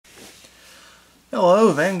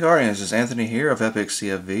Hello Vanguardians, this is Anthony here of Epic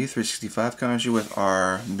CFV 365 coming at you with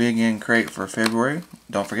our BIGN crate for February.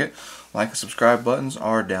 Don't forget, like and subscribe buttons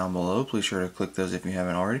are down below. Please sure to click those if you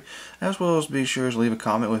haven't already. As well as be sure to leave a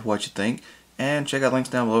comment with what you think. And check out links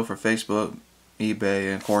down below for Facebook, eBay,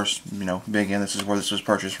 and of course, BIGN, this is where this was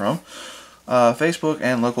purchased from. Facebook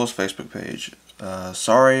and Locals Facebook page.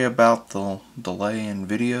 Sorry about the delay in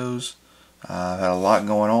videos. I've had a lot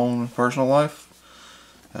going on in personal life.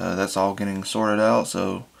 That's all getting sorted out,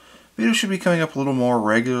 so videos should be coming up a little more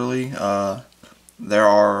regularly. There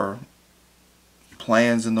are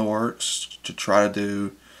plans in the works to try to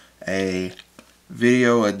do a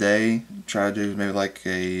video a day, try to do maybe like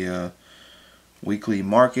a weekly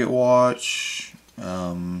market watch,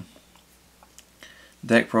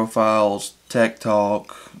 deck profiles, tech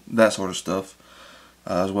talk, that sort of stuff,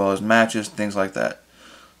 as well as matches, things like that.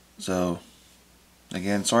 So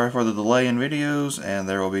again, sorry for the delay in videos, and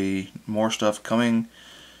there will be more stuff coming.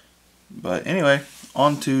 But anyway,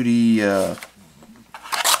 on to the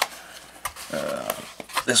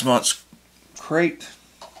this month's crate.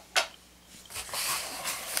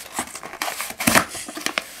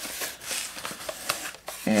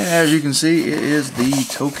 And as you can see, it is the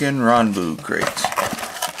Token Ranbu crate.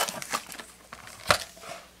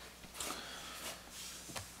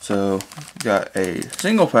 So, got a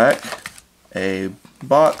single pack, a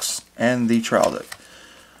box, and the trial deck.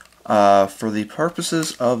 For the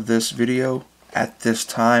purposes of this video, at this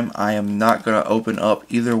time, I am not going to open up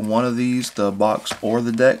either one of these, the box or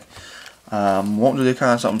the deck. Want to do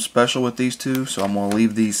kind of something special with these two, so I'm going to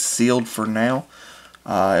leave these sealed for now.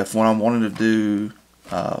 If what I'm wanting to do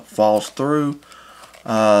falls through,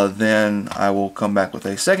 then I will come back with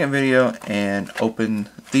a second video and open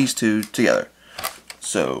these two together.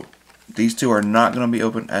 So these two are not going to be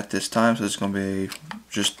open at this time, so it's going to be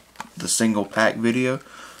just the single pack video,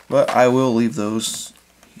 but I will leave those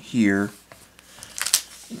here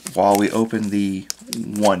while we open the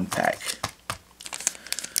one pack.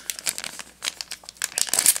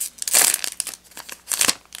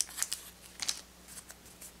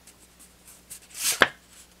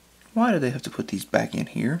 Why do they have to put these back in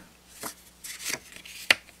here?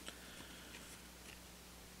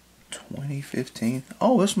 2015.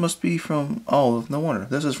 Oh, this must be from... Oh, no wonder.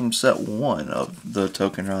 This is from set 1 of the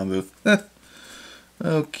Token Ranbu.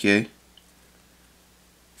 Okay.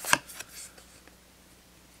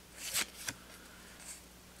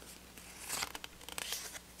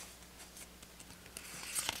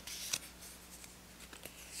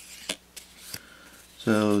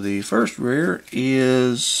 So the first rare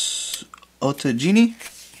is Otajini,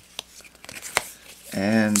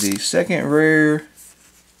 and the second rare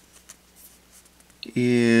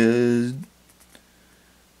is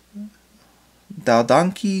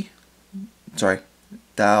Daodankui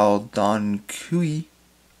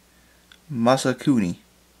Masakuni.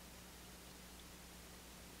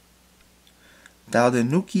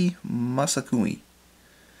 Daodanuki Masakuni.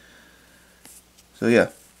 So yeah,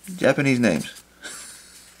 Japanese names.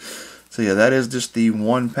 So yeah, that is just the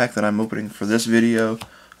one pack that I'm opening for this video.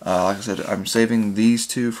 Like I said, I'm saving these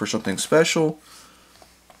two for something special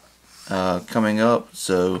coming up.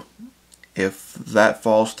 So if that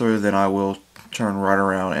falls through, then I will turn right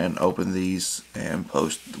around and open these and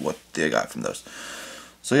post what they got from those.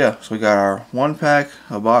 So yeah, so we got our one pack,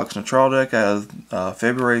 a box, and a trial deck out of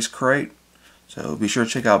February's crate. So be sure to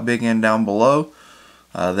check out BIGN down below.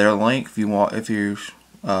 Their link if you want, especially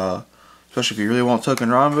if you really want Token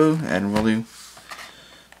Ranbu and really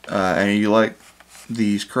and you like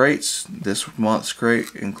these crates. This month's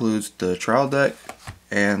crate includes the trial deck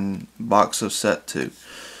and box of set 2.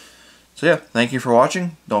 So yeah, thank you for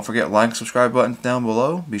watching. Don't forget like and subscribe buttons down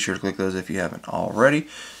below. Be sure to click those if you haven't already.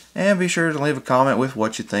 And be sure to leave a comment with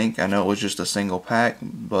what you think. I know it was just a single pack,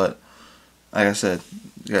 but like I said,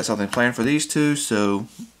 you got something planned for these two, so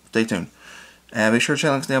stay tuned. And be sure to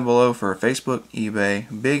check links down below for Facebook, eBay,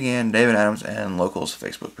 BIGN, David Adams, and Locals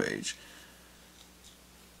Facebook page.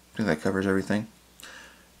 I think that covers everything.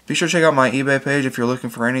 Be sure to check out my eBay page if you're looking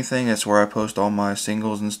for anything. That's where I post all my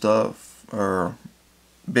singles and stuff, or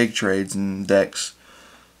big trades and decks.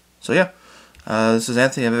 So yeah, this is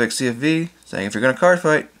Anthony of Epic CFV saying if you're going to card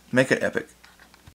fight, make it epic.